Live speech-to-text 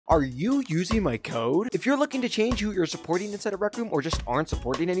Are you using my code? If you're looking to change who you're supporting inside of Rec Room or just aren't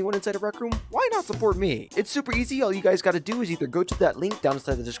supporting anyone inside of Rec Room, why not support me? It's super easy. All you guys got to do is either go to that link down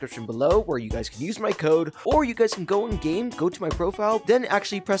inside the description below where you guys can use my code, or you guys can go in game, go to my profile, then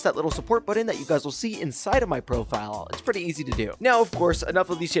actually press that little support button that you guys will see inside of my profile. It's pretty easy to do. Now, of course, enough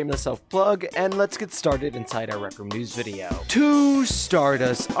of the shameless self-plug, and let's get started inside our Rec Room news video. To start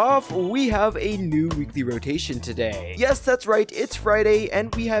us off, we have a new weekly rotation today. Yes, that's right, it's Friday,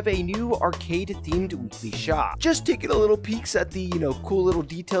 and we have a new arcade-themed weekly shop. Just taking a little peeks at the, cool little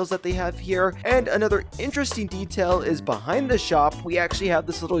details that they have here, and another interesting detail is behind the shop, we actually have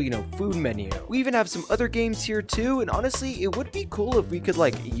this little, food menu. We even have some other games here too, and honestly, it would be cool if we could,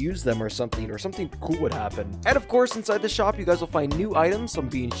 use them or something cool would happen. And of course, inside the shop, you guys will find new items, some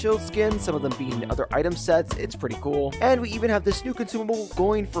being shield skins, some of them being other item sets. It's pretty cool. And we even have this new consumable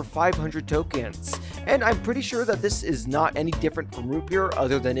going for 500 tokens. And I'm pretty sure that this is not any different from Root Beer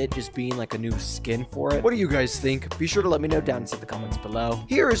other than it just being like a new skin for it. What do you guys think? Be sure to let me know down inside the comments below.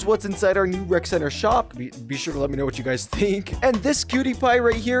 Here is what's inside our new Rec Center shop. Be sure to let me know what you guys think. And this cutie pie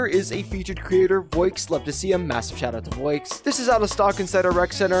right here is a featured creator, Voix. Love to see him. Massive shout out to Voix. This is out of stock inside our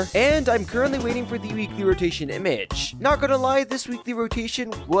Rec Center, and I'm currently waiting for the weekly rotation image. Not gonna lie, this weekly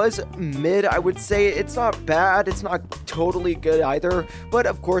rotation was mid. I would say it's not bad. It's not totally good either, but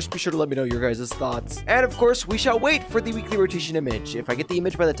of course, be sure to let me know your guys' thoughts. And of course, we shall wait for the weekly rotation image. If I get the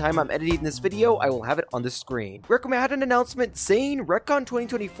image by the time I'm editing this video, I will have it on the screen. Recroom had an announcement saying RecCon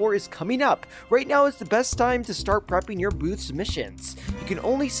 2024 is coming up. Right now is the best time to start prepping your booth submissions. You can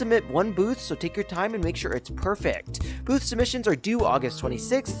only submit one booth, so take your time and make sure it's perfect. Booth submissions are due August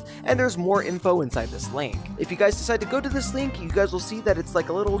 26th, and there's more info inside this link. If you guys decide to go to this link, you guys will see that it's like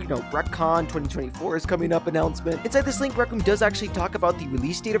a little, RecCon 2024 is coming up announcement. Inside this link, Recroom does actually talk about the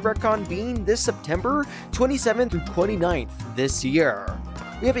release date of RecCon being this September 27th through 29th this year.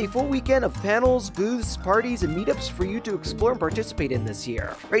 We have a full weekend of panels, booths, parties, and meetups for you to explore and participate in this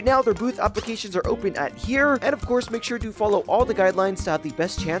year. Right now, their booth applications are open at here, and of course, make sure to follow all the guidelines to have the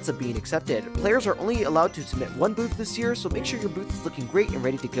best chance of being accepted. Players are only allowed to submit one booth this year, so make sure your booth is looking great and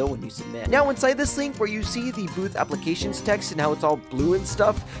ready to go when you submit. Now, inside this link where you see the booth applications text and how it's all blue and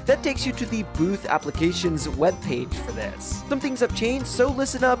stuff, that takes you to the booth applications webpage for this. Some things have changed, so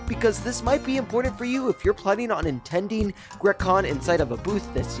listen up because this might be important for you if you're planning on attending RecCon inside of a booth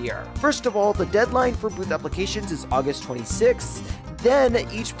this year. First of all, the deadline for booth applications is August 26th. Then,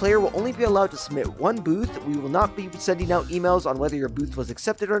 each player will only be allowed to submit one booth. We will not be sending out emails on whether your booth was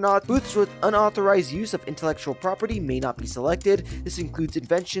accepted or not. Booths with unauthorized use of intellectual property may not be selected. This includes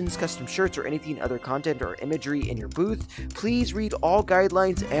inventions, custom shirts, or anything other content or imagery in your booth. Please read all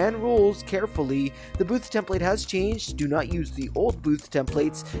guidelines and rules carefully. The booth template has changed. Do not use the old booth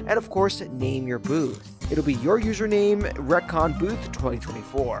templates. And of course, name your booth. It'll be your username, RecCon Booth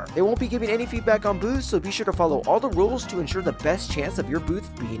 2024. They won't be giving any feedback on booths, so be sure to follow all the rules to ensure the best chance of your booth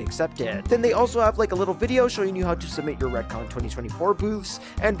being accepted. Then they also have like a little video showing you how to submit your RecCon 2024 booths,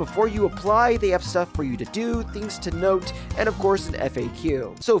 and before you apply, they have stuff for you to do, things to note, and of course an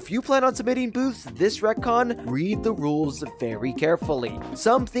FAQ. So if you plan on submitting booths this RecCon, read the rules very carefully.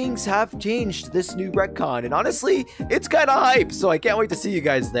 Some things have changed this new RecCon, and honestly, it's kinda hype, so I can't wait to see you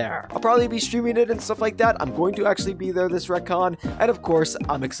guys there. I'll probably be streaming it and stuff like that. I'm going to actually be there this RecCon, and of course,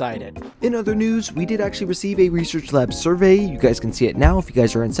 I'm excited. In other news, we did actually receive a Research Lab survey. You guys can see it now. If you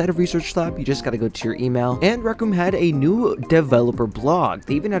guys are inside of Research Lab, you just gotta go to your email. And Rec Room had a new developer blog.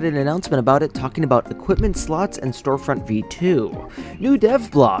 They even had an announcement about it, talking about equipment slots and storefront v2. New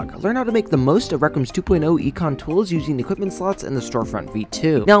dev blog. Learn how to make the most of Rec Room's 2.0 econ tools using equipment slots and the storefront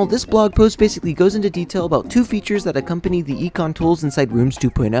v2. Now, this blog post basically goes into detail about two features that accompany the econ tools inside Rooms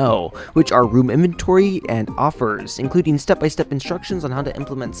 2.0, which are room inventory and offers, including step-by-step instructions on how to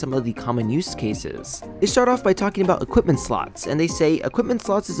implement some of the common use cases. They start off by talking about equipment slots, and they say equipment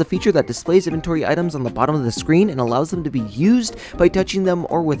slots is a feature that displays inventory items on the bottom of the screen and allows them to be used by touching them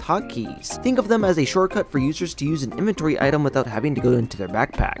or with hotkeys. Think of them as a shortcut for users to use an inventory item without having to go into their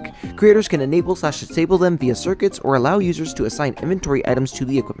backpack. Creators can enable/disable them via circuits or allow users to assign inventory items to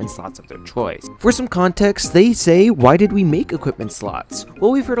the equipment slots of their choice. For some context, they say, why did we make equipment slots?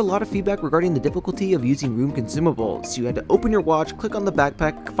 Well, we've heard a lot of feedback regarding the difficulty of using room consumables. You had to open your watch, click on the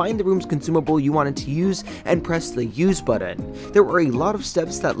backpack, find the room's consumable you wanted to use, and press the use button. There were a lot of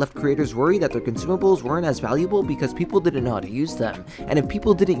steps that left creators worried that their consumables weren't as valuable because people didn't know how to use them, and if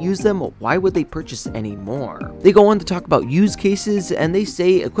people didn't use them, why would they purchase any more? They go on to talk about use cases, and they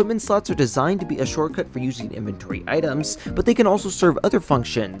say equipment slots are designed to be a shortcut for using inventory items, but they can also serve other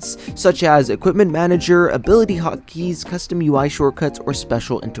functions, such as equipment manager, ability hotkeys, custom UI shortcuts, or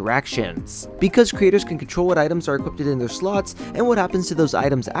special interactions. Because creators can control what items are equipped in their slots and what happens to those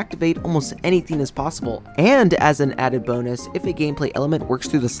items activate almost anything as possible. And as an added bonus, if a gameplay element works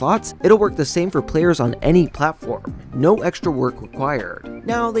through the slots, it'll work the same for players on any platform. No extra work required.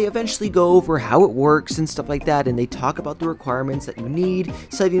 Now, they eventually go over how it works and stuff like that, and they talk about the requirements that you need,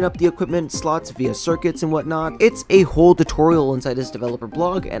 setting up the equipment slots via circuits and whatnot. It's a whole tutorial inside this developer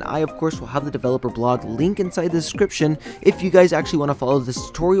blog, and I of course will have the developer blog link inside the description if you guys actually want to follow this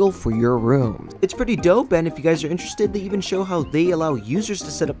tutorial for your room. It's pretty dope, and if you guys are interested, they even show how they allow users to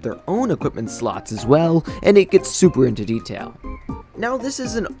set up their own equipment slots as well, and it gets super into detail. Now, this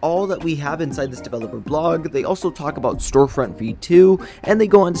isn't all that we have inside this developer blog. They also talk about Storefront v2, and they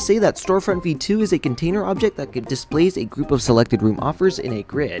go on to say that Storefront v2 is a container object that displays a group of selected room offers in a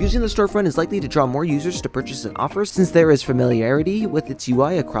grid. Using the storefront is likely to draw more users to purchase an offer since there is familiarity with its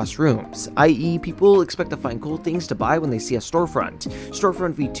UI across rooms, i.e. people expect to find cool things to buy when they see a storefront.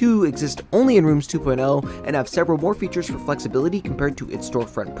 Storefront v2 exists only in Rooms 2.0 and have several more features for flexibility compared to its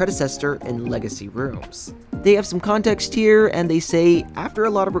storefront predecessor in Legacy Rooms. They have some context here, and they say, after a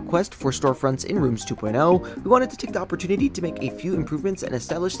lot of requests for storefronts in Rooms 2.0, we wanted to take the opportunity to make a few improvements and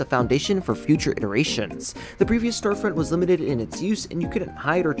establish the foundation for future iterations. The previous storefront was limited in its use, and you couldn't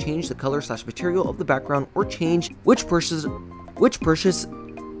hide or change the color/material of the background or change which purchasables,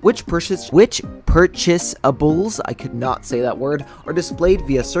 I could not say that word, are displayed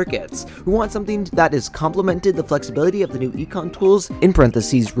via circuits. We want something that is complemented the flexibility of the new econ tools, in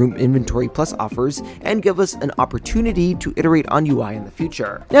parentheses room inventory plus offers, and give us an opportunity to iterate on UI in the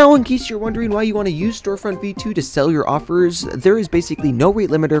future. Now, in case you're wondering why you want to use Storefront v2 to sell your offers, there is basically no rate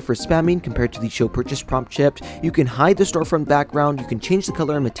limiter for spamming compared to the show purchase prompt chip. You can hide the storefront background, you can change the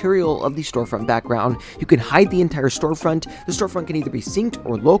color and material of the storefront background, you can hide the entire storefront, the storefront can either be synced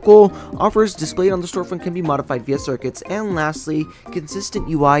or local, offers displayed on the storefront can be modified via circuits, and lastly, consistent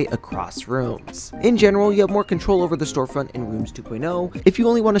UI across rooms. In general, you have more control over the storefront in Rooms 2.0. If you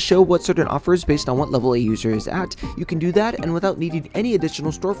only want to show what certain offers based on what level a user is at, you can do that and without needing any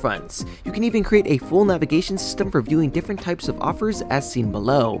additional storefronts. You can even create a full navigation system for viewing different types of offers as seen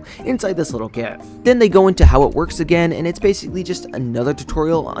below, inside this little GIF. Then they go into how it works again, and it's basically just another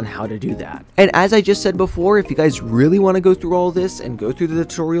tutorial on how to do that. And as I just said before, if you guys really want to go through all this and go through the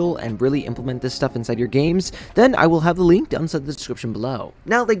tutorial and really implement this stuff inside your games, then I will have the link down inside the description below.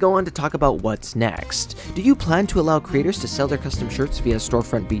 Now they go on to talk about what's next. Do you plan to allow creators to sell their custom shirts via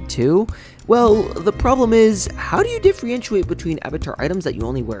Storefront v2? Well, the problem is, how do you differentiate between avatar items that you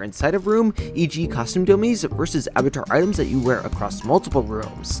only wear inside of room, e.g. costume dummies, versus avatar items that you wear across multiple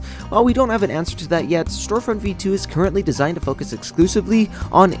rooms? While we don't have an answer to that yet, Storefront v2 is currently designed to focus exclusively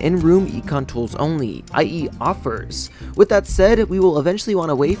on in-room econ tools only, i.e. offers. With that said, we will eventually want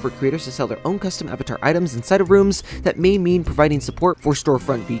a way for creators to sell their own custom avatar items inside of rooms. That may mean providing support for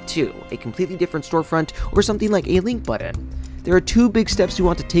Storefront v2, a completely different storefront, or something like a link button. There are two big steps you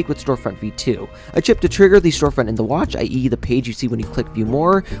want to take with Storefront v2. A chip to trigger the storefront in the watch, i.e. the page you see when you click view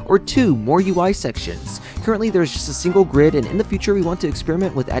more, or 2 more UI sections. Currently there's just a single grid, and in the future we want to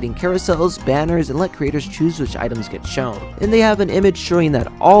experiment with adding carousels, banners, and let creators choose which items get shown. And they have an image showing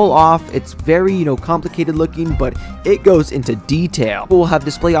that all off. It's very, complicated looking, but it goes into detail. We'll have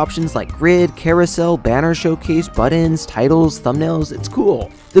display options like grid, carousel, banner showcase, buttons, titles, thumbnails. It's cool.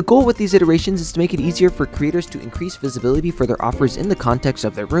 The goal with these iterations is to make it easier for creators to increase visibility for their offers in the context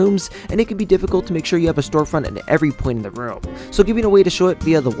of their rooms, and it can be difficult to make sure you have a storefront at every point in the room. So giving a way to show it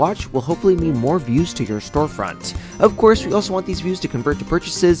via the watch will hopefully mean more views to your storefront. Of course, we also want these views to convert to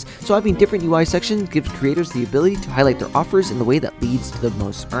purchases, so having different UI sections gives creators the ability to highlight their offers in the way that leads to the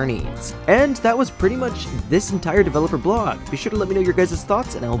most earnings. And that was pretty much this entire developer blog. Be sure to let me know your guys'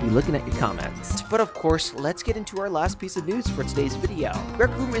 thoughts, and I will be looking at your comments. But of course, let's get into our last piece of news for today's video.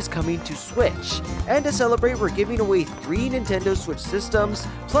 Recroom is coming to Switch, and to celebrate, we're giving away 3 Nintendo Switch systems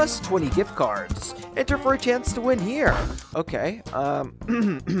plus 20 gift cards. Enter for a chance to win here. Okay,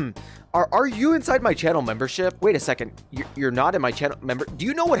 Are you inside my channel membership? Wait a second, you're not in my channel member. Do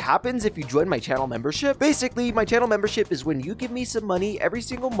you know what happens if you join my channel membership? Basically, my channel membership is when you give me some money every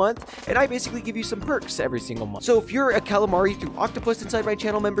single month, and I basically give you some perks every single month. So if you're a calamari through octopus inside my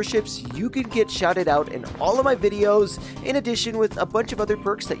channel memberships, you can get shouted out in all of my videos, in addition with a bunch of other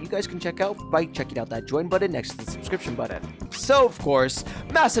perks that you guys can check out by checking out that join button next to the subscription button. So of course,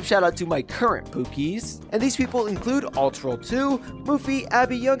 massive shout out to my current Pookies, and these people include Alteral2, Moofy,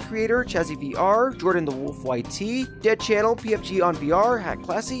 Abby, Young Creator, Gamer, Chazzy VR, Jordan the Wolf YT, Dead Channel, PFG on VR, Hack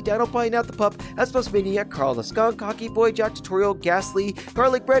Classy, Dino Pie, Not the Pup, Espas Maniac, Carl the Skunk, Hockey Boy, Jack Tutorial, Ghastly,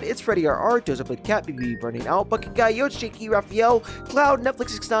 Garlic Bread, It's Freddy RR, Joseph Cat, BB Burning Out, Bucket Guy, Yoch Shaky, Raphael, Cloud,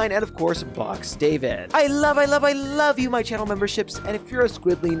 Netflix69, and of course, Box David. I love you, my channel memberships, and if you're a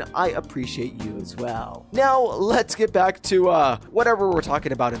squidling, I appreciate you as well. Now, let's get back to, whatever we're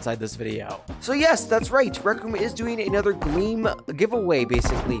talking about inside this video. So yes, that's right, Rec Room is doing another Gleam giveaway,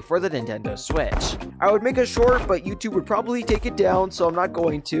 basically, for the Nintendo Switch. I would make it short, but YouTube would probably take it down, so I'm not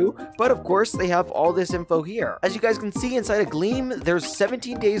going to, but of course, they have all this info here. As you guys can see inside of Gleam, there's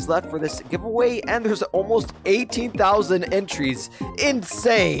 17 days left for this giveaway, and there's almost 18,000 entries.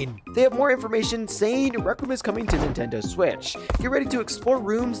 Insane! They have more information saying Rec Room is coming to Nintendo Switch. Get ready to explore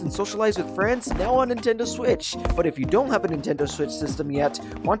rooms and socialize with friends now on Nintendo Switch. But if you don't have a Nintendo Switch system yet,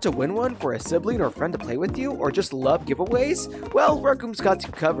 want to win one for a sibling or friend to play with you, or just love giveaways? Well, Rec Room's got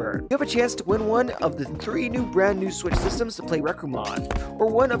you covered. You have a chance to win one of the 3 brand new Switch systems to play Rec Room on, or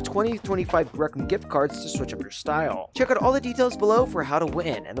one of 20 to 25 Rec Room gift cards to switch up your style. Check out all the details below for how to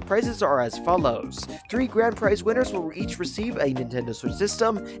win, and the prizes are as follows. 3 grand prize winners will each receive a Nintendo Switch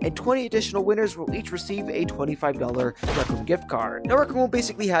system, and 20 additional winners will each receive a $25 Rec Room gift card. Now, Rec Room will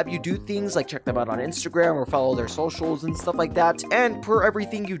basically have you do things like check them out on Instagram or follow their socials and stuff like that, and per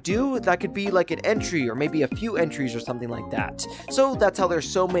everything you do, that could be like an entry or maybe a few entries or something like that. So that's how there's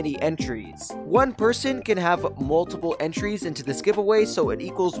so many entries. One person can have multiple entries into this giveaway, so it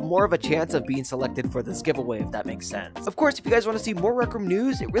equals more of a chance of being selected for this giveaway, if that makes sense. Of course, if you guys want to see more Rec Room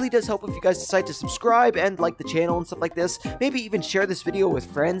news, it really does help if you guys decide to subscribe and like the channel and stuff like this. Maybe even share this video with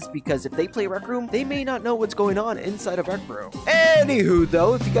friends, because if they play Rec Room, they may not know what's going on inside of Rec Room. Anywho,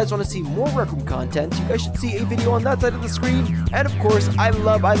 though, if you guys want to see more Rec Room content, you guys should see a video on that side of the screen. And of course, I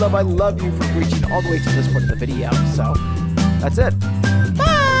love you for reaching all the way to this point of the video. So, that's it.